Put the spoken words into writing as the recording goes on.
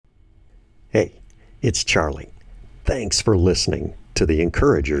Hey, it's Charlie. Thanks for listening to the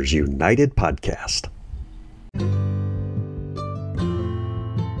Encouragers United podcast.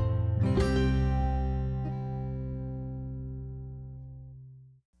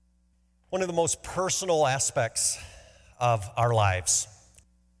 One of the most personal aspects of our lives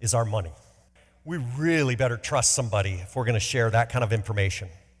is our money. We really better trust somebody if we're going to share that kind of information.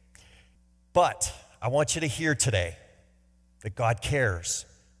 But I want you to hear today that God cares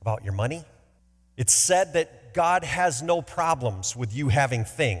about your money. It's said that God has no problems with you having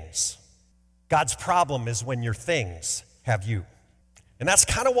things. God's problem is when your things have you. And that's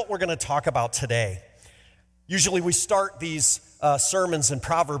kind of what we're going to talk about today. Usually we start these sermons in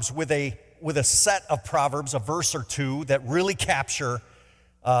Proverbs with a set of Proverbs, a verse or two that really capture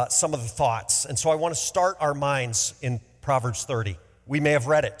some of the thoughts. And so I want to start our minds in Proverbs 30. We may have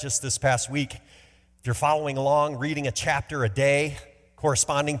read it just this past week. If you're following along, reading a chapter a day,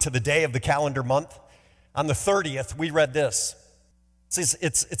 corresponding to the day of the calendar month, on the 30th, we read this.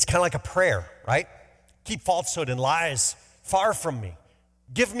 It's kind of like a prayer, right? Keep falsehood and lies far from me.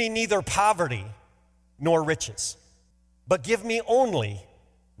 Give me neither poverty nor riches, but give me only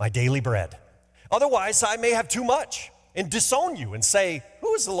my daily bread. Otherwise, I may have too much and disown you and say,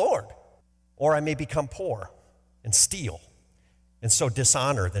 who is the Lord? Or I may become poor and steal and so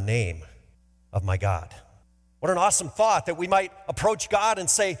dishonor the name of my God. What an awesome thought that we might approach God and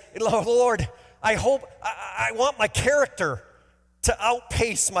say, Lord, I want my character to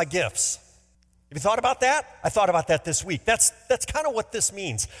outpace my gifts. Have you thought about that? I thought about that this week. That's kind of what this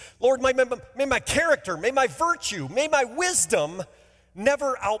means. Lord, may my character, may my virtue, may my wisdom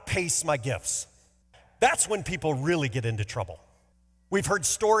never outpace my gifts. That's when people really get into trouble. We've heard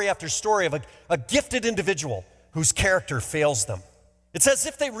story after story of a gifted individual whose character fails them. It's as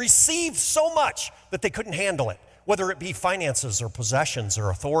if they received so much that they couldn't handle it, whether it be finances or possessions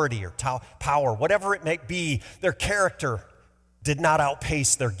or authority or power, whatever it may be, their character did not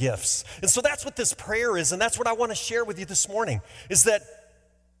outpace their gifts. And so that's what this prayer is, and that's what I want to share with you this morning, is that,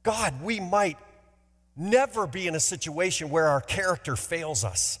 God, we might never be in a situation where our character fails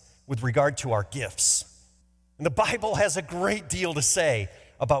us with regard to our gifts. And the Bible has a great deal to say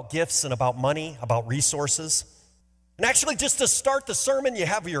about gifts and about money, about resources. And actually, just to start the sermon, you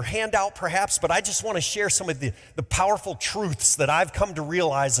have your handout perhaps, but I just want to share some of the powerful truths that I've come to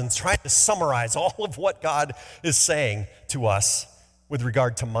realize and try to summarize all of what God is saying to us with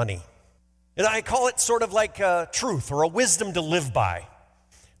regard to money. And I call it sort of like a truth or a wisdom to live by. And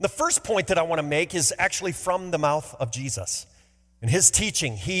the first point that I want to make is actually from the mouth of Jesus. In his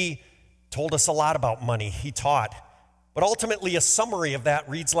teaching, he told us a lot about money. He taught. But ultimately, a summary of that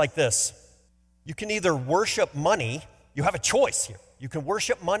reads like this. You can either worship money, you have a choice here. You can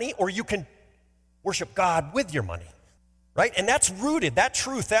worship money or you can worship God with your money, right? And that's rooted, that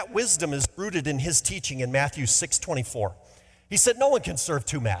truth, that wisdom is rooted in his teaching in Matthew 6:24. He said, no one can serve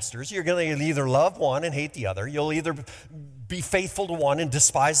two masters. You're going to either love one and hate the other. You'll either be faithful to one and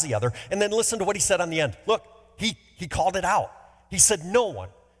despise the other. And then listen to what he said on the end. Look, he called it out. He said, no one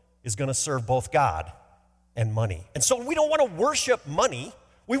is going to serve both God and money. And so we don't want to worship money.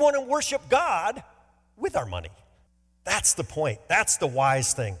 We want to worship God with our money. That's the point. That's the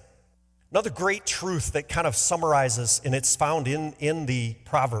wise thing. Another great truth that kind of summarizes, and it's found in the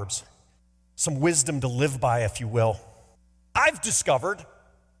Proverbs, some wisdom to live by, if you will. I've discovered,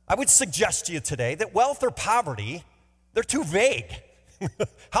 I would suggest to you today, that wealth or poverty, they're too vague.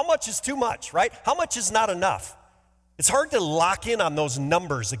 How much is too much, right? How much is not enough? It's hard to lock in on those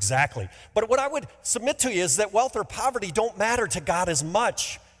numbers exactly. But what I would submit to you is that wealth or poverty don't matter to God as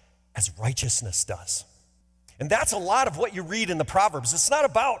much as righteousness does. And that's a lot of what you read in the Proverbs. It's not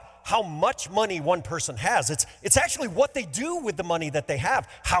about how much money one person has. It's actually what they do with the money that they have.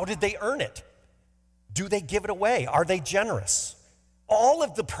 How did they earn it? Do they give it away? Are they generous? All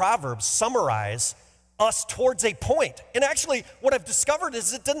of the Proverbs summarize us towards a point. And actually, what I've discovered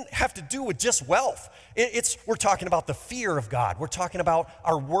is it doesn't have to do with just wealth. We're talking about the fear of God. We're talking about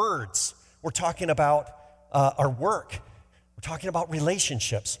our words. We're talking about our work. We're talking about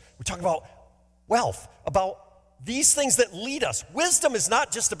relationships. We're talking about wealth, about these things that lead us. Wisdom is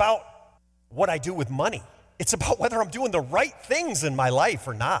not just about what I do with money. It's about whether I'm doing the right things in my life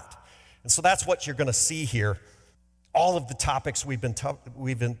or not. And so that's what you're going to see here. All of the topics we've been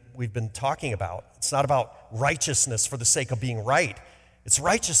talking about. It's not about righteousness for the sake of being right. It's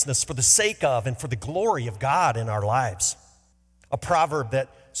righteousness for the sake of and for the glory of God in our lives. A proverb that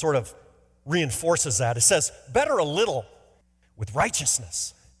sort of reinforces that. It says, better a little with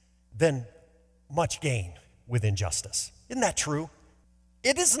righteousness than much gain with injustice. Isn't that true?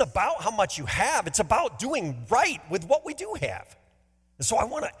 It isn't about how much you have. It's about doing right with what we do have. And so I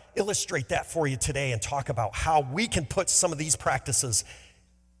want to illustrate that for you today and talk about how we can put some of these practices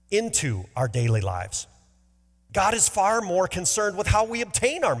into our daily lives. God is far more concerned with how we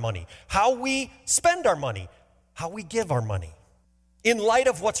obtain our money, how we spend our money, how we give our money, in light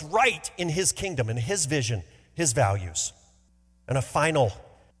of what's right in his kingdom and his vision, his values. And a final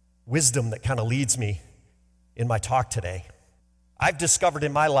wisdom that kind of leads me in my talk today. I've discovered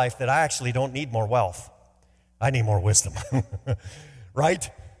in my life that I actually don't need more wealth. I need more wisdom, right?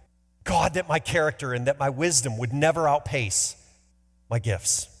 God, that my character and that my wisdom would never outpace my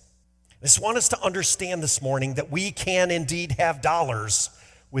gifts. I just want us to understand this morning that we can indeed have dollars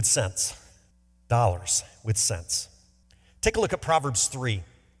with sense. Dollars with sense. Take a look at Proverbs 3.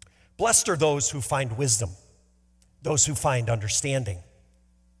 Blessed are those who find wisdom, those who find understanding.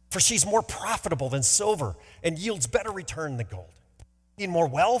 For she's more profitable than silver and yields better return than gold. Need more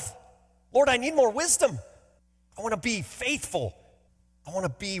wealth? Lord, I need more wisdom. I want to be faithful. I want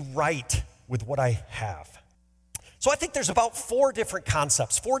to be right with what I have. So I think there's about 4 different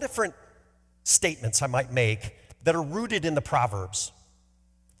concepts, 4 different statements I might make that are rooted in the Proverbs.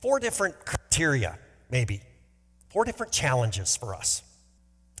 4 different criteria, maybe. 4 different challenges for us.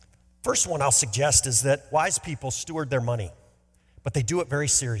 First one I'll suggest is that wise people steward their money, but they do it very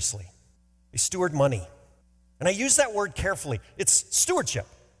seriously. They steward money. And I use that word carefully. It's stewardship.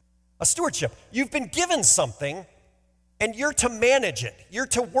 A stewardship. You've been given something, and you're to manage it. You're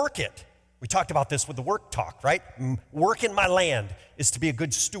to work it. We talked about this with the work talk, right? Work in my land is to be a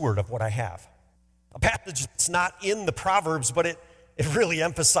good steward of what I have. A passage that's not in the Proverbs, but it really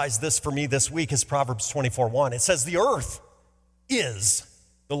emphasized this for me this week is Proverbs 24:1. It says, the earth is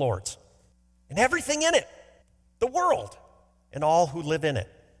the Lord's, and everything in it, the world, and all who live in it.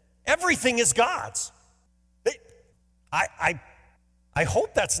 Everything is God's. I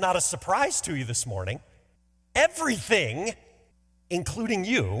hope that's not a surprise to you this morning. Everything, including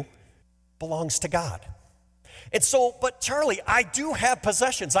you, belongs to God. And so, but Charlie, I do have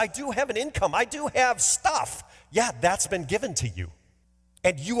possessions. I do have an income. I do have stuff. Yeah, that's been given to you.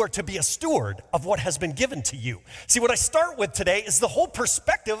 And you are to be a steward of what has been given to you. See, what I start with today is the whole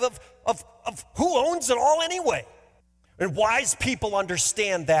perspective of who owns it all anyway. And wise people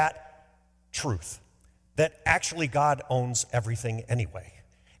understand that truth, that actually God owns everything anyway.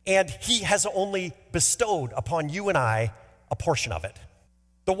 And he has only bestowed upon you and I a portion of it.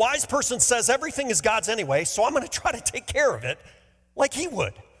 The wise person says everything is God's anyway, so I'm going to try to take care of it like he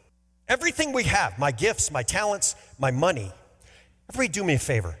would. Everything we have, my gifts, my talents, my money. Everybody do me a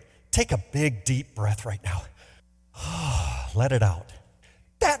favor. Take a big, deep breath right now. Let it out.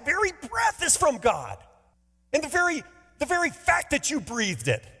 That very breath is from God. And the very fact that you breathed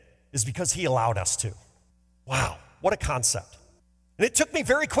it is because he allowed us to. Wow, what a concept. And it took me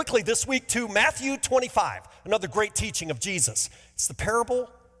very quickly this week to Matthew 25, another great teaching of Jesus. It's the parable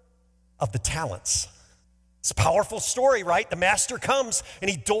of the talents. It's a powerful story, right? The master comes and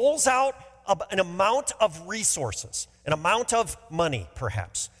he doles out an amount of resources, an amount of money,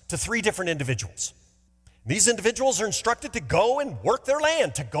 perhaps, to 3 different individuals. These individuals are instructed to go and work their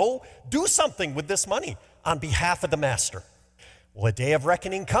land, to go do something with this money on behalf of the master. Well, a day of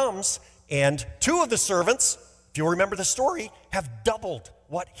reckoning comes, and 2 of the servants, if you remember the story, have doubled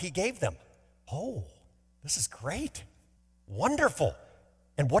what he gave them. Oh, this is great. Wonderful.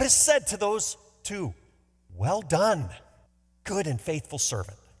 And what is said to those 2? Well done, good and faithful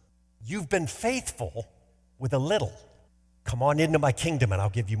servant. You've been faithful with a little. Come on into my kingdom and I'll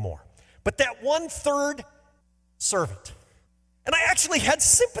give you more. But that 1/3 servant, and I actually had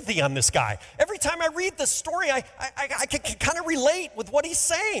sympathy on this guy. Every time I read this story, I can kind of relate with what he's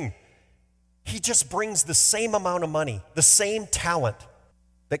saying. He just brings the same amount of money, the same talent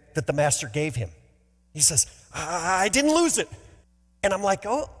that the master gave him. He says, I didn't lose it. And I'm like,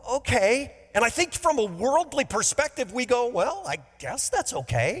 oh, okay. And I think from a worldly perspective, we go, well, I guess that's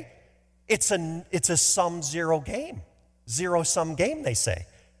okay. It's a sum-zero game. Zero-sum game, they say.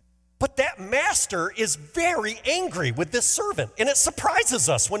 But that master is very angry with this servant, and it surprises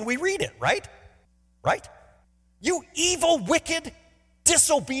us when we read it, right? Right? You evil, wicked,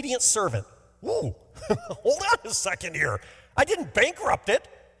 disobedient servant. Ooh, hold on a second here. I didn't bankrupt it.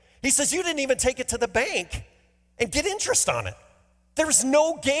 He says you didn't even take it to the bank and get interest on it. There's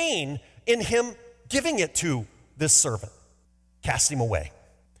no gain in him giving it to this servant. Cast him away.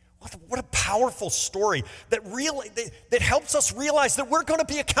 What a powerful story that helps us realize that we're going to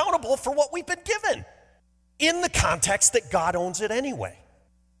be accountable for what we've been given in the context that God owns it anyway.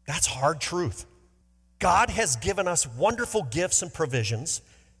 That's hard truth. God has given us wonderful gifts and provisions.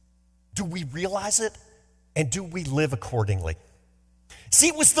 Do we realize it? And do we live accordingly? See,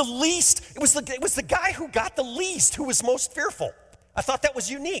 it was the least, it was the guy who got the least who was most fearful. I thought that was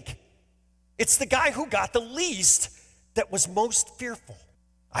unique. It's the guy who got the least that was most fearful.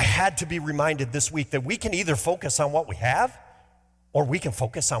 I had to be reminded this week that we can either focus on what we have or we can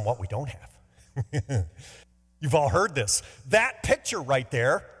focus on what we don't have. You've all heard this. That picture right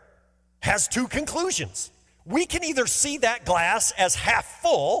there has two conclusions. We can either see that glass as half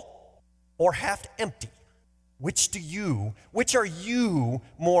full or half empty. Which are you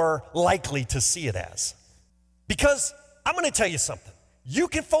more likely to see it as? Because I'm going to tell you something. You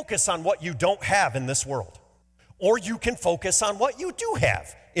can focus on what you don't have in this world, or you can focus on what you do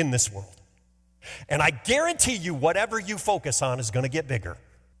have in this world. And I guarantee you, whatever you focus on is going to get bigger.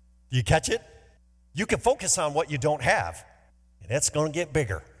 Do you catch it? You can focus on what you don't have, and it's going to get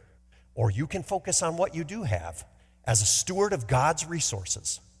bigger. Or you can focus on what you do have as a steward of God's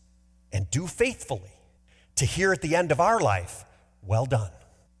resources and do faithfully to hear at the end of our life, well done,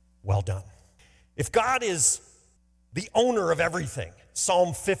 well done. If God is the owner of everything,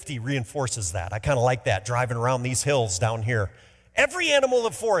 Psalm 50 reinforces that. I kind of like that, driving around these hills down here. Every animal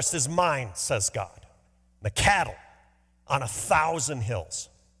of the forest is mine, says God. The cattle on 1,000 hills.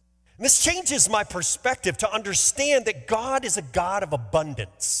 And this changes my perspective to understand that God is a God of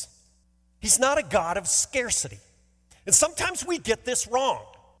abundance. He's not a God of scarcity. And sometimes we get this wrong.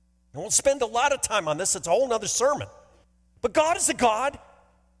 I won't spend a lot of time on this. It's a whole nother sermon. But God is a God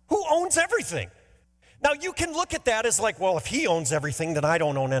who owns everything. Now, you can look at that as like, well, if he owns everything, then I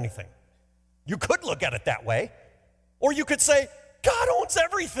don't own anything. You could look at it that way. Or you could say, God owns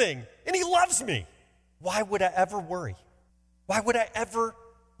everything, and he loves me. Why would I ever worry? Why would I ever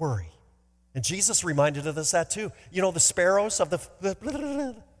worry? And Jesus reminded us that too. You know, the sparrows of they're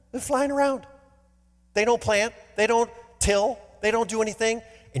flying around. They don't plant. They don't till. They don't do anything.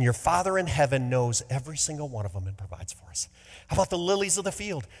 And your Father in heaven knows every single one of them and provides for us. How about the lilies of the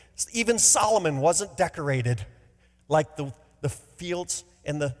field? Even Solomon wasn't decorated like the fields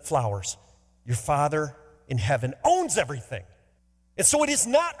and the flowers. Your Father in heaven owns everything. And so it is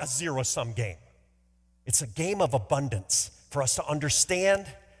not a zero-sum game. It's a game of abundance for us to understand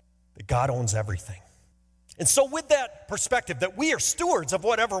that God owns everything. And so with that perspective, that we are stewards of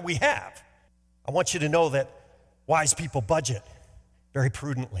whatever we have, I want you to know that wise people budget very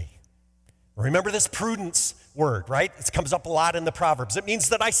prudently. Remember this prudence word, right? It comes up a lot in the Proverbs. It means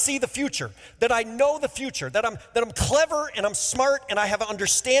that I see the future, that I know the future, that I'm clever and I'm smart and I have an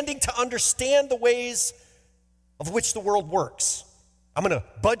understanding to understand the ways of which the world works. I'm going to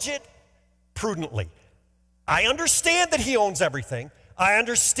budget prudently. I understand that he owns everything. I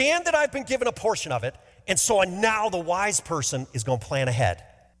understand that I've been given a portion of it. And so now the wise person is going to plan ahead.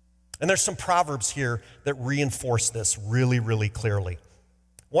 And there's some Proverbs here that reinforce this really, really clearly.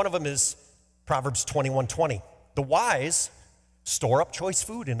 One of them is Proverbs 21:20. The wise store up choice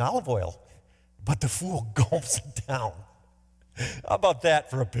food and olive oil, but the fool gulps it down. How about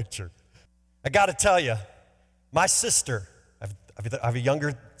that for a picture? I got to tell you, my sister, I have a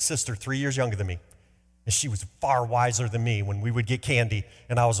younger sister, 3 years younger than me, and she was far wiser than me when we would get candy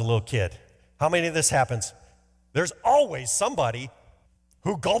and I was a little kid. How many of this happens? There's always somebody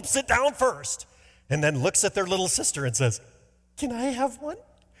who gulps it down first and then looks at their little sister and says, can I have one?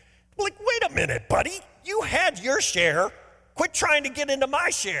 Like, wait a minute, buddy. You had your share. Quit trying to get into my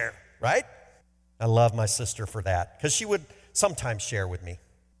share, right? I love my sister for that because she would sometimes share with me.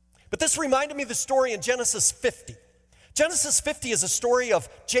 But this reminded me of the story in Genesis 50. Genesis 50 is a story of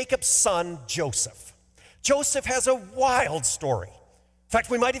Jacob's son, Joseph. Joseph has a wild story. In fact,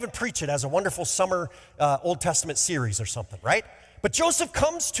 we might even preach it as a wonderful summer Old Testament series or something, right? But Joseph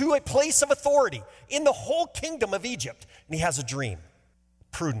comes to a place of authority in the whole kingdom of Egypt, and he has a dream.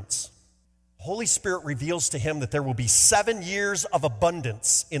 Prudence. The Holy Spirit reveals to him that there will be 7 years of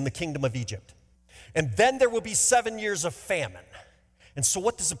abundance in the kingdom of Egypt. And then there will be 7 years of famine. And so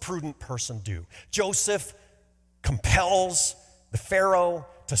what does a prudent person do? Joseph compels the Pharaoh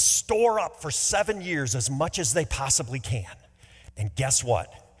to store up for 7 years as much as they possibly can. And guess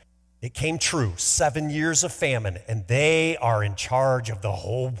what? It came true, 7 years of famine, and they are in charge of the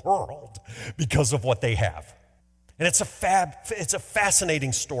whole world because of what they have. And it's a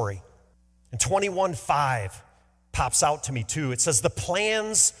fascinating story. And 21:5 pops out to me too. It says, the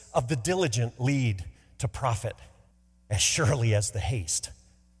plans of the diligent lead to profit, as surely as the haste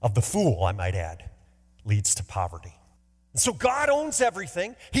of the fool, I might add, leads to poverty. And so God owns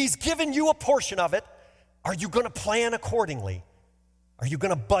everything. He's given you a portion of it. Are you going to plan accordingly? Are you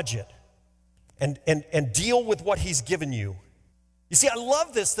going to budget and deal with what he's given you? You see, I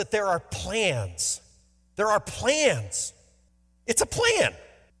love this, that there are plans. There are plans. It's a plan.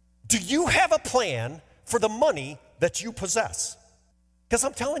 Do you have a plan for the money that you possess? Because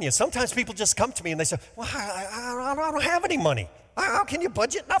I'm telling you, sometimes people just come to me and they say, well, I don't have any money. How can you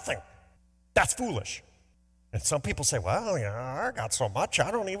budget nothing? That's foolish. And some people say, well, I got so much,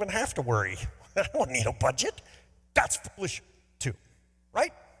 I don't even have to worry. I don't need a budget. That's foolish too,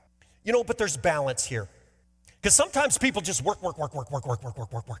 right? But there's balance here. Because sometimes people just work.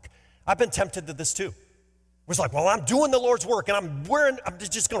 I've been tempted to this too. It was like, well, I'm doing the Lord's work and I'm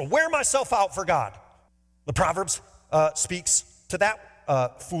just going to wear myself out for God. The Proverbs speaks to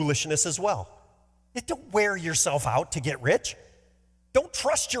that foolishness as well. Don't wear yourself out to get rich. Don't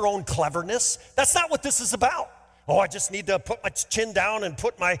trust your own cleverness. That's not what this is about. Oh, I just need to put my chin down and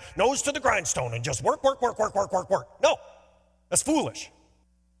put my nose to the grindstone and just work. No, that's foolish.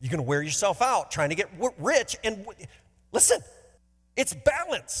 You're going to wear yourself out trying to get rich. And listen, it's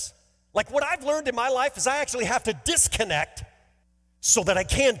balance. Like what I've learned in my life is I actually have to disconnect so that I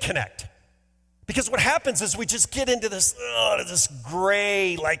can connect. Because what happens is we just get into this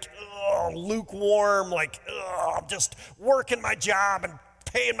gray, lukewarm, I'm just working my job and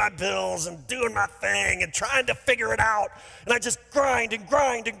paying my bills and doing my thing and trying to figure it out. And I just grind. And what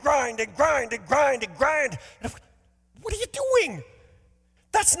are you doing?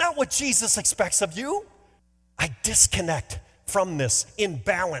 That's not what Jesus expects of you. I disconnect from this in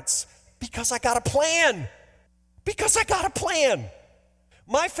balance because I got a plan.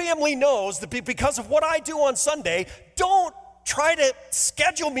 My family knows that because of what I do on Sunday, don't try to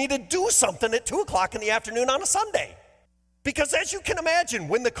schedule me to do something at 2 o'clock in the afternoon on a Sunday. Because as you can imagine,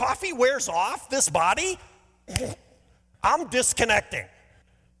 when the coffee wears off this body, I'm disconnecting,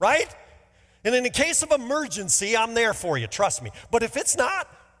 right? And in the case of emergency, I'm there for you, trust me. But if it's not,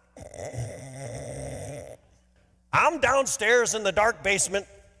 I'm downstairs in the dark basement,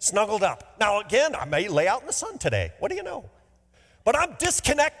 snuggled up. Now again, I may lay out in the sun today. What do you know? But I'm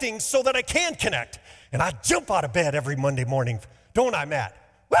disconnecting so that I can connect. And I jump out of bed every Monday morning, don't I, Matt?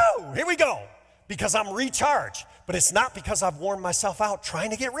 Woo, here we go. Because I'm recharged. But it's not because I've worn myself out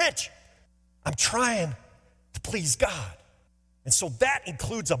trying to get rich. I'm trying to please God. And so that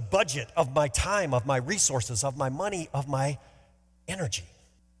includes a budget of my time, of my resources, of my money, of my energy.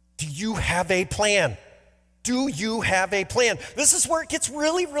 Do you have a plan? Do you have a plan? This is where it gets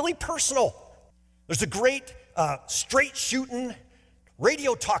really, really personal. There's a great straight shooting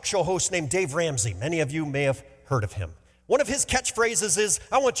radio talk show host named Dave Ramsey. Many of you may have heard of him. One of his catchphrases is,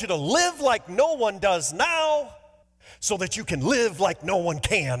 I want you to live like no one does now so that you can live like no one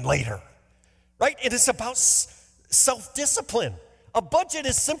can later. Right? It is about self-discipline. A budget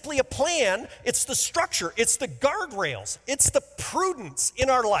is simply a plan. It's the structure. It's the guardrails. It's the prudence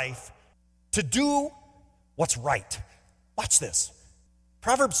in our life to do what's right. Watch this.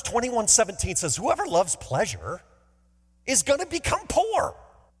 Proverbs 21:17 says, whoever loves pleasure is going to become poor.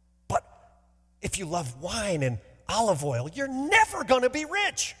 But if you love wine and olive oil, you're never going to be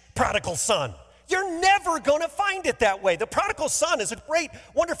rich, prodigal son. You're never going to find it that way. The prodigal son is a great,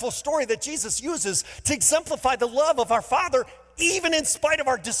 wonderful story that Jesus uses to exemplify the love of our Father, even in spite of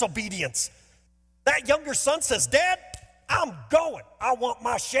our disobedience. That younger son says, Dad, I'm going. I want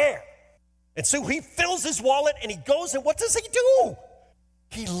my share. And so he fills his wallet and he goes, and what does he do?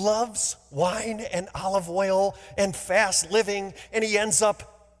 He loves wine and olive oil and fast living, and he ends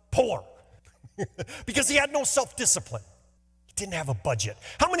up poor because he had no self-discipline. He didn't have a budget.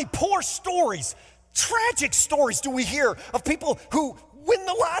 How many poor stories, tragic stories do we hear of people who win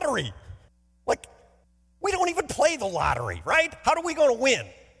the lottery? Like, we don't even play the lottery, right? How are we going to win?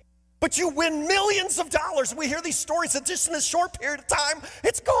 But you win millions of dollars. We hear these stories that just in a short period of time,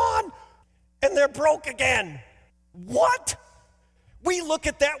 it's gone, and they're broke again. What? We look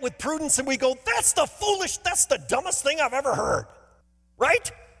at that with prudence and we go, that's the dumbest thing I've ever heard,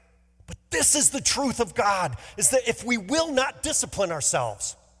 right? But this is the truth of God, is that if we will not discipline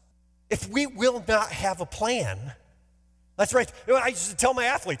ourselves, if we will not have a plan, that's right. I used to tell my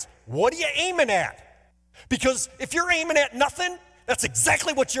athletes, what are you aiming at? Because if you're aiming at nothing, that's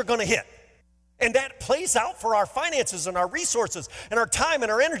exactly what you're going to hit. And that plays out for our finances and our resources and our time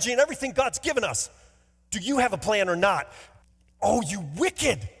and our energy and everything God's given us. Do you have a plan or not? Oh, you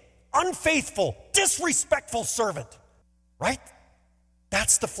wicked, unfaithful, disrespectful servant, right?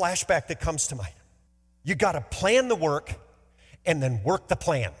 That's the flashback that comes to mind. You got to plan the work and then work the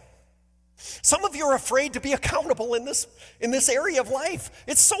plan. Some of you are afraid to be accountable in this area of life.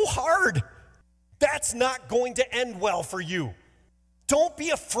 It's so hard. That's not going to end well for you. Don't be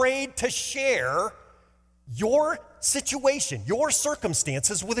afraid to share your situation, your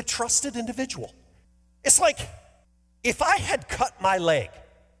circumstances with a trusted individual. It's like if I had cut my leg,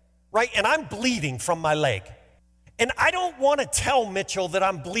 right, and I'm bleeding from my leg, and I don't want to tell Mitchell that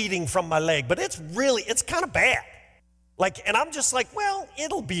I'm bleeding from my leg, but it's kind of bad. Like, and I'm just like, well,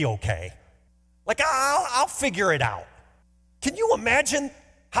 it'll be okay. Like, I'll figure it out. Can you imagine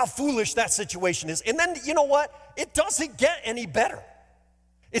how foolish that situation is? And then, you know what? It doesn't get any better.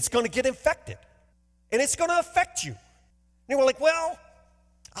 It's going to get infected, and it's going to affect you. And you're like, well,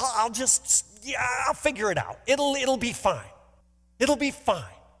 I'll figure it out. It'll be fine. It'll be fine.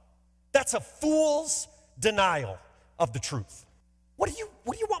 That's a fool's denial of the truth. What do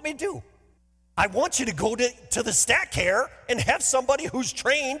you want me to do? I want you to go to the stat care and have somebody who's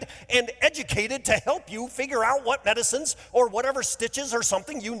trained and educated to help you figure out what medicines or whatever stitches or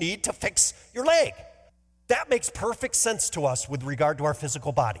something you need to fix your leg. That makes perfect sense to us with regard to our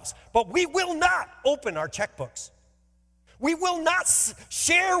physical bodies. But we will not open our checkbooks. We will not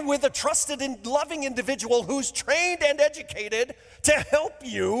share with a trusted and loving individual who's trained and educated to help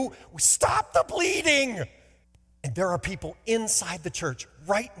you stop the bleeding. And there are people inside the church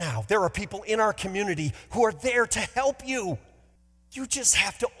right now. There are people in our community who are there to help you. You just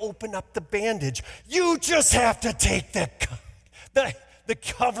have to open up the bandage. You just have to take the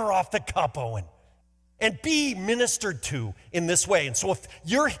cover off the cup, Owen, and be ministered to in this way. And so if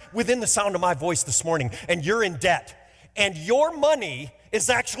you're within the sound of my voice this morning and you're in debt, and your money is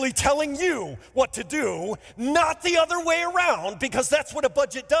actually telling you what to do, not the other way around, because that's what a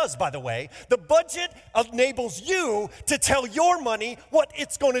budget does, by the way. The budget enables you to tell your money what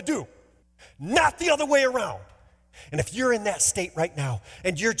it's going to do, not the other way around. And if you're in that state right now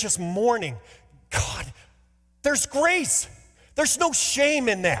and you're just mourning, God, there's grace. There's no shame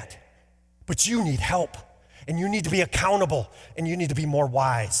in that. But you need help, and you need to be accountable, and you need to be more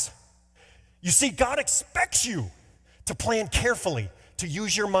wise. You see, God expects you to plan carefully, to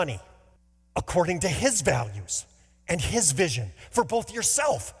use your money according to His values and His vision for both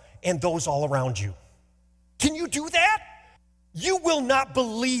yourself and those all around you. Can you do that? You will not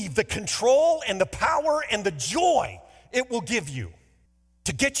believe the control and the power and the joy it will give you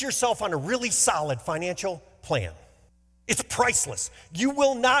to get yourself on a really solid financial plan. It's priceless. You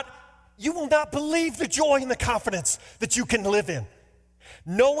will not believe the joy and the confidence that you can live in,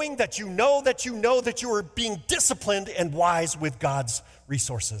 knowing that you know that you are being disciplined and wise with God's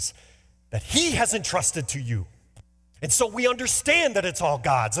resources that He has entrusted to you. And so we understand that it's all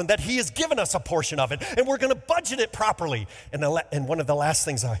God's and that He has given us a portion of it, and we're going to budget it properly. And one of the last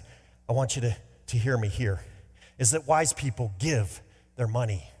things I want you to hear me here is that wise people give their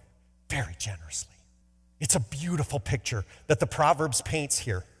money very generously. It's a beautiful picture that the Proverbs paints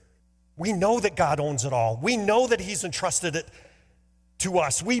here. We know that God owns it all. We know that He's entrusted it to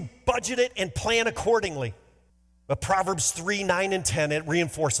us. We budget it and plan accordingly. But Proverbs 3, 9, and 10, it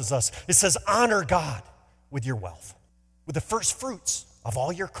reinforces us. It says, honor God with your wealth, with the first fruits of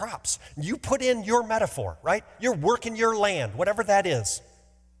all your crops. You put in your metaphor, right? You're working your land, whatever that is.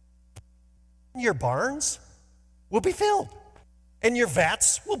 Your barns will be filled, and your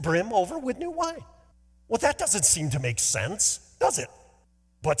vats will brim over with new wine. Well, that doesn't seem to make sense, does it?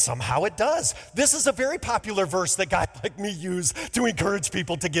 But somehow it does. This is a very popular verse that guys like me use to encourage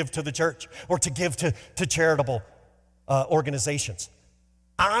people to give to the church or to give to charitable organizations.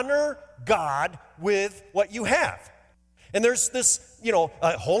 Honor God with what you have. And there's this,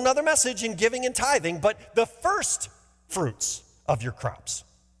 a whole nother message in giving and tithing, but the first fruits of your crops,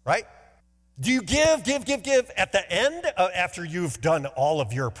 right? Do you give at the end after you've done all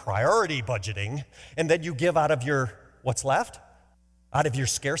of your priority budgeting, and then you give out of your what's left? Out of your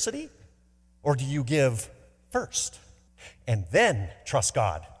scarcity? Or do you give first and then trust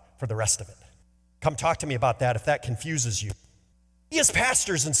God for the rest of it? Come talk to me about that if that confuses you. We as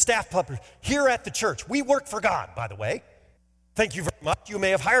pastors and staff members here at the church, we work for God, by the way. Thank you very much. You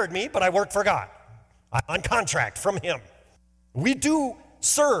may have hired me, but I work for God. I'm on contract from Him. We do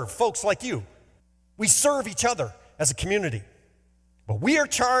serve folks like you. We serve each other as a community. But we are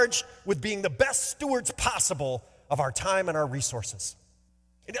charged with being the best stewards possible of our time and our resources.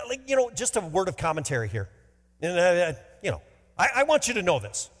 Just a word of commentary here. I want you to know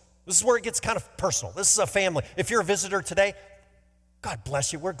this. This is where it gets kind of personal. This is a family. If you're a visitor today, God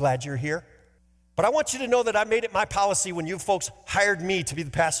bless you. We're glad you're here. But I want you to know that I made it my policy when you folks hired me to be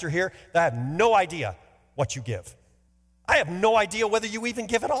the pastor here that I have no idea what you give. I have no idea whether you even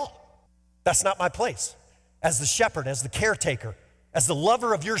give at all. That's not my place. As the shepherd, as the caretaker, as the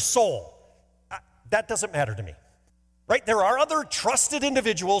lover of your soul, that doesn't matter to me. Right? There are other trusted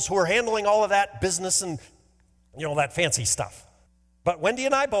individuals who are handling all of that business and, that fancy stuff. But Wendy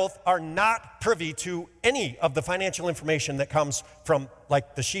and I both are not privy to any of the financial information that comes from,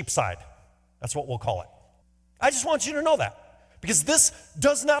 the sheep side. That's what we'll call it. I just want you to know that, because this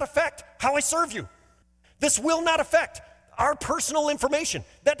does not affect how I serve you. This will not affect our personal information.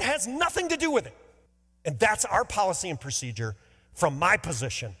 That has nothing to do with it. And that's our policy and procedure from my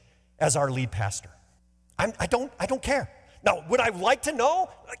position as our lead pastor. I don't care. Now, would I like to know?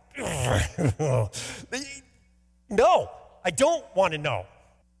 No, I don't want to know.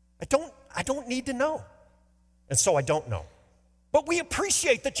 I don't need to know. And so I don't know. But we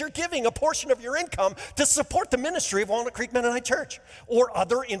appreciate that you're giving a portion of your income to support the ministry of Walnut Creek Mennonite Church or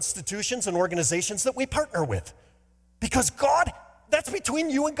other institutions and organizations that we partner with. Because God, that's between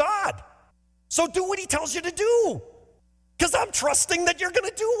you and God. So do what he tells you to do. Because I'm trusting that you're going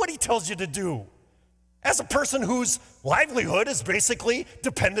to do what he tells you to do. As a person whose livelihood is basically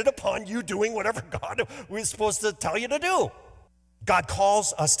dependent upon you doing whatever God was supposed to tell you to do. God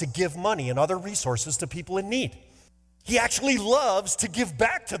calls us to give money and other resources to people in need. He actually loves to give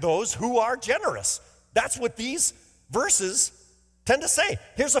back to those who are generous. That's what these verses tend to say.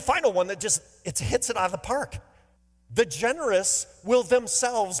 Here's a final one that just hits it out of the park. The generous will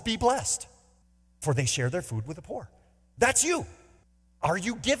themselves be blessed, for they share their food with the poor. That's you. Are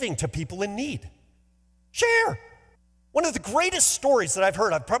you giving to people in need? Share. One of the greatest stories that I've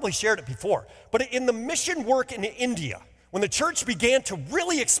heard, I've probably shared it before, but in the mission work in India, when the church began to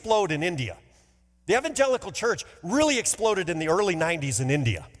really explode in India, the evangelical church really exploded in the early 90s in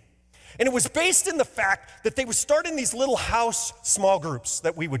India. And it was based in the fact that they would start in these little house small groups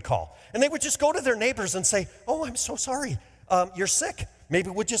that we would call. And they would just go to their neighbors and say, oh, I'm so sorry, you're sick. Maybe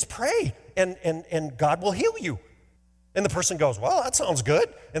we'll just pray and God will heal you. And the person goes, well, that sounds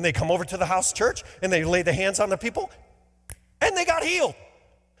good. And they come over to the house church and they lay the hands on the people and they got healed.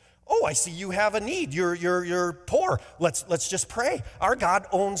 Oh, I see you have a need. You're poor. Let's just pray. Our God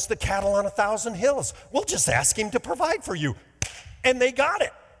owns the cattle on 1,000 hills. We'll just ask him to provide for you. And they got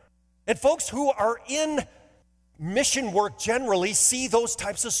it. And folks who are in mission work generally see those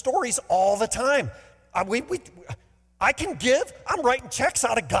types of stories all the time. I can give. I'm writing checks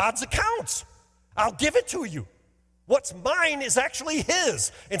out of God's accounts. I'll give it to you. What's mine is actually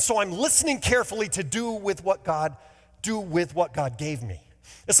his. And so I'm listening carefully to do with what God gave me.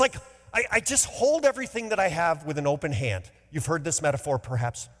 It's like I just hold everything that I have with an open hand. You've heard this metaphor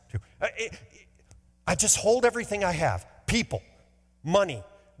perhaps too. I just hold everything I have. People, money,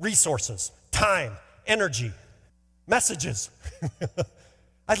 resources, time, energy, messages.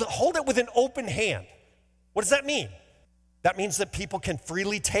 I hold it with an open hand. What does that mean? That means that people can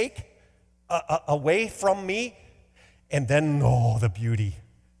freely take away from me. And then, oh, the beauty.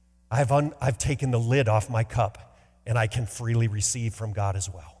 I've taken the lid off my cup, and I can freely receive from God as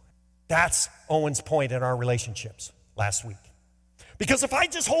well. That's Owen's point in our relationships last week. Because if I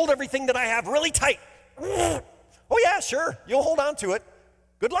just hold everything that I have really tight, oh yeah, sure, you'll hold on to it.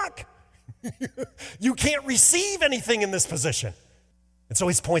 Good luck. You can't receive anything in this position. And so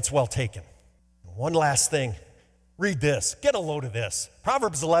his point's well taken. One last thing. Read this. Get a load of this.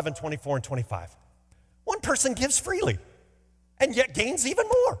 Proverbs 11, 24 and 25. One person gives freely and yet gains even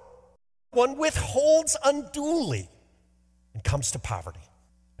more. One withholds unduly and comes to poverty.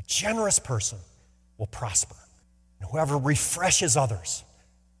 A generous person will prosper. And whoever refreshes others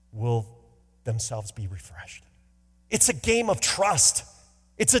will themselves be refreshed. It's a game of trust.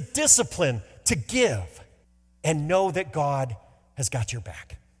 It's a discipline to give and know that God has got your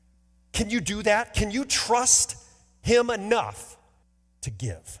back. Can you do that? Can you trust him enough to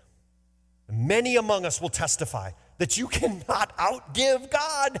give? Many among us will testify that you cannot outgive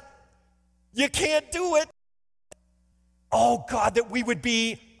God. You can't do it. Oh, God, that we would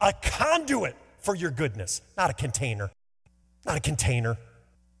be a conduit for your goodness, not a container. Not a container,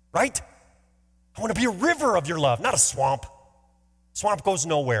 right? I want to be a river of your love, not a swamp. Swamp goes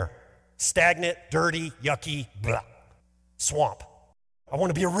nowhere. Stagnant, dirty, yucky, blah. Swamp. I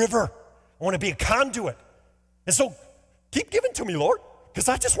want to be a river. I want to be a conduit. And so keep giving to me, Lord, because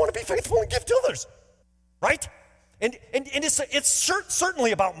I just want to be faithful and give to others, right? And it's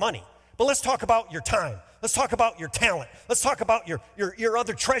certainly about money. But let's talk about your time. Let's talk about your talent. Let's talk about your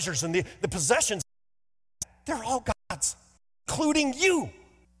other treasures and the possessions. They're all God's, including you.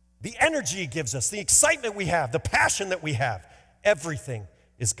 The energy he gives us, the excitement we have, the passion that we have, everything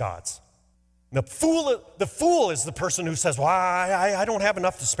is God's. The fool is the person who says, well, I don't have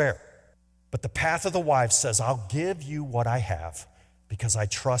enough to spare. But the path of the wise says, I'll give you what I have because I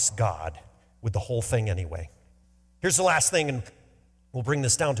trust God with the whole thing anyway. Here's the last thing, and we'll bring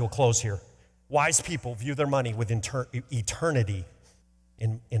this down to a close here. Wise people view their money with eternity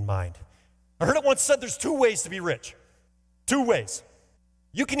in mind. I heard it once said there's two ways to be rich. Two ways.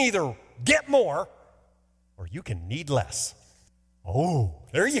 You can either get more or you can need less. Oh,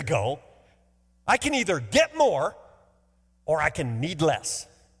 there you go. I can either get more or I can need less.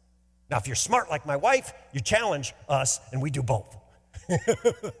 Now, if you're smart like my wife, you challenge us and we do both.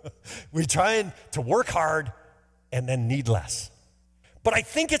 We're trying to work hard and then need less. But I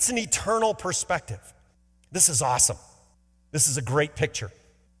think it's an eternal perspective. This is awesome. This is a great picture.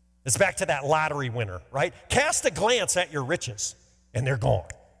 It's back to that lottery winner, right? Cast a glance at your riches, and they're gone.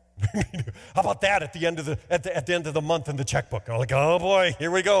 How about that at the end of the month in the checkbook? I'm like, oh boy,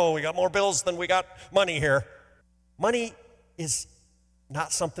 here we go. We got more bills than we got money here. Money is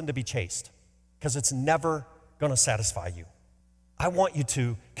not something to be chased because it's never going to satisfy you. I want you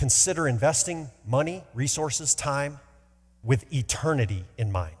to consider investing money, resources, time with eternity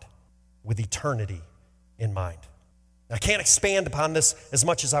in mind. With eternity in mind. I can't expand upon this as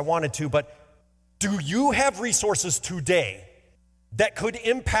much as I wanted to, but do you have resources today that could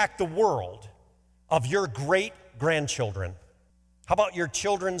impact the world of your great-grandchildren? How about your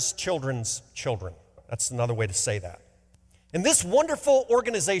children's children's children? That's another way to say that. And this wonderful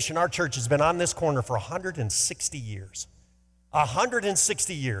organization, our church, has been on this corner for 160 years.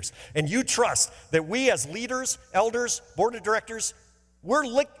 160 years. And you trust that we as leaders, elders, board of directors, we're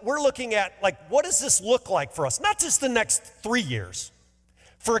looking at, like, what does this look like for us? Not just the next 3 years.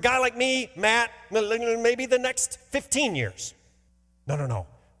 For a guy like me, Matt, maybe the next 15 years. No.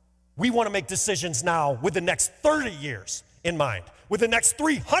 We want to make decisions now with the next 30 years in mind, with the next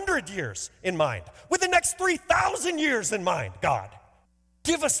 300 years in mind, with the next 3,000 years in mind. God,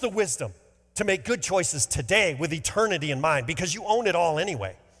 give us the wisdom to make good choices today with eternity in mind, because you own it all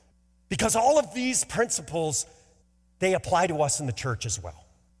anyway. Because all of these principles, they apply to us in the church as well.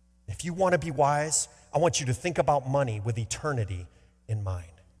 If you want to be wise, I want you to think about money with eternity in mind.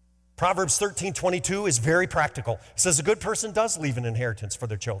 Proverbs 13:22 is very practical. It says a good person does leave an inheritance for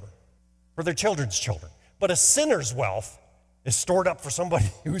their children, for their children's children. But a sinner's wealth is stored up for somebody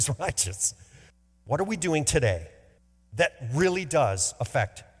who's righteous. What are we doing today that really does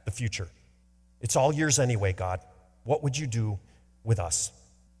affect the future? It's all yours anyway, God. What would you do with us?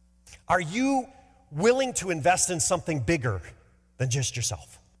 Are you willing to invest in something bigger than just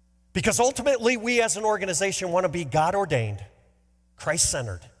yourself? Because ultimately, we as an organization want to be God-ordained,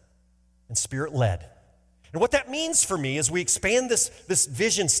 Christ-centered, and Spirit-led. And what that means for me is we expand this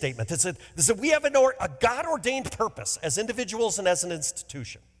vision statement. Is that we have a God-ordained purpose as individuals and as an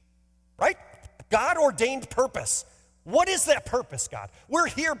institution, right? God-ordained purpose. What is that purpose, God? We're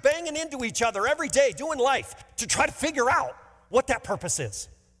here banging into each other every day, doing life, to try to figure out what that purpose is.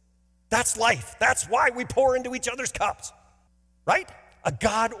 That's life. That's why we pour into each other's cups, right? A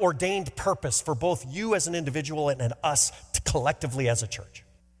God-ordained purpose for both you as an individual and us collectively as a church.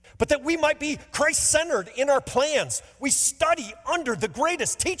 But that we might be Christ-centered in our plans. We study under the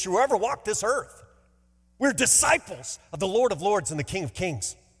greatest teacher who ever walked this earth. We're disciples of the Lord of Lords and the King of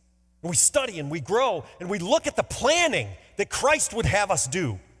Kings. And we study and we grow and we look at the planning that Christ would have us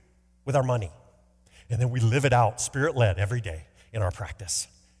do with our money. And then we live it out, Spirit-led, every day in our practice.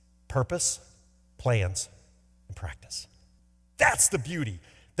 Purpose, plans, and practice. That's the beauty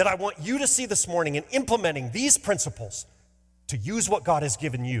that I want you to see this morning in implementing these principles to use what God has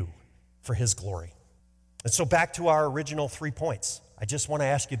given you for His glory. And so back to our original 3 points. I just want to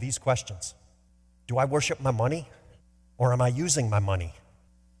ask you these questions. Do I worship my money, or am I using my money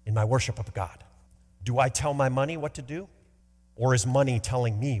in my worship of God? Do I tell my money what to do, or is money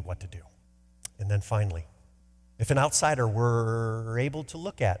telling me what to do? And then finally, if an outsider were able to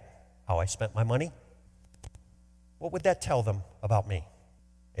look at how I spent my money, what would that tell them about me?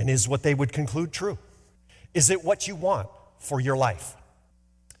 And is what they would conclude true? Is it what you want for your life?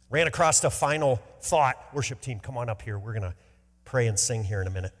 Ran across a final thought. Worship team, come on up here. We're going to pray and sing here in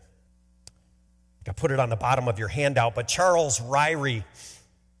a minute. I put it on the bottom of your handout, but Charles Ryrie,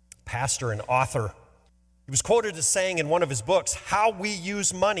 pastor and author, he was quoted as saying in one of his books, "How we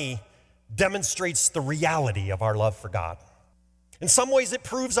use money demonstrates the reality of our love for God. In some ways, it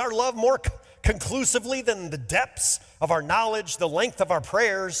proves our love more conclusively than the depths of our knowledge, the length of our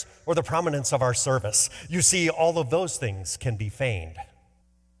prayers, or the prominence of our service. You see, all of those things can be feigned,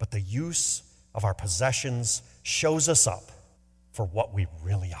 but the use of our possessions shows us up for what we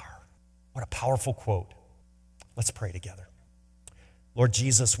really are." What a powerful quote. Let's pray together. Lord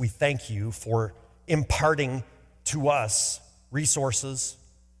Jesus, we thank you for imparting to us resources,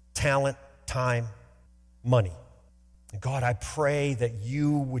 talent, time, money. And God, I pray that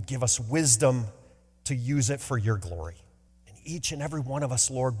you would give us wisdom to use it for your glory. And each and every one of us,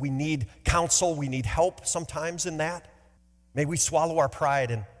 Lord, we need counsel, we need help sometimes in that. May we swallow our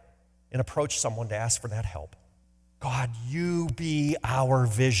pride and approach someone to ask for that help. God, you be our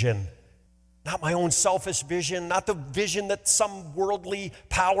vision. Not my own selfish vision, not the vision that some worldly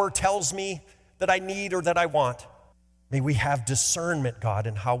power tells me that I need or that I want. May we have discernment, God,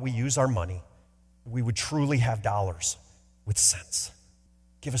 in how we use our money. We would truly have dollars with sense.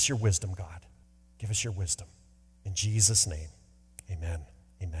 Give us your wisdom, God. Give us your wisdom. In Jesus' name, amen.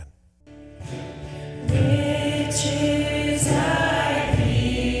 Amen.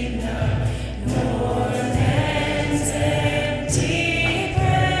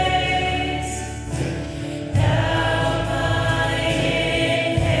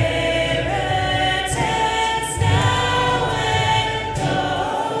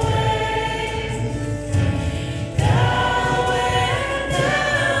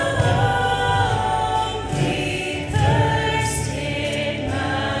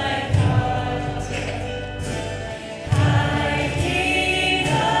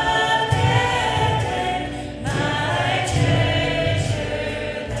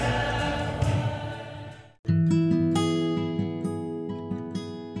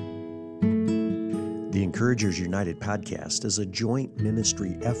 The Encouragers United podcast is a joint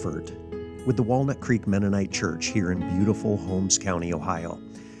ministry effort with the Walnut Creek Mennonite Church here in beautiful Holmes County, Ohio.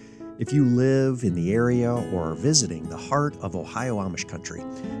 If you live in the area or are visiting the heart of Ohio Amish country,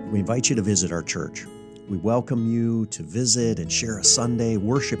 we invite you to visit our church. We welcome you to visit and share a Sunday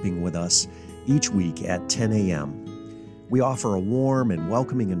worshiping with us each week at 10 a.m. We offer a warm and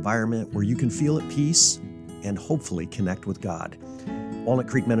welcoming environment where you can feel at peace and hopefully connect with God. Walnut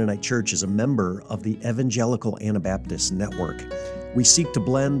Creek Mennonite Church is a member of the Evangelical Anabaptist Network. We seek to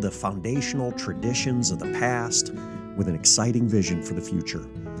blend the foundational traditions of the past with an exciting vision for the future.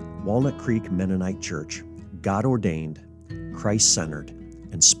 Walnut Creek Mennonite Church, God-ordained, Christ-centered,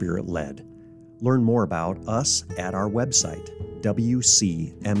 and Spirit-led. Learn more about us at our website, wcmenn.org.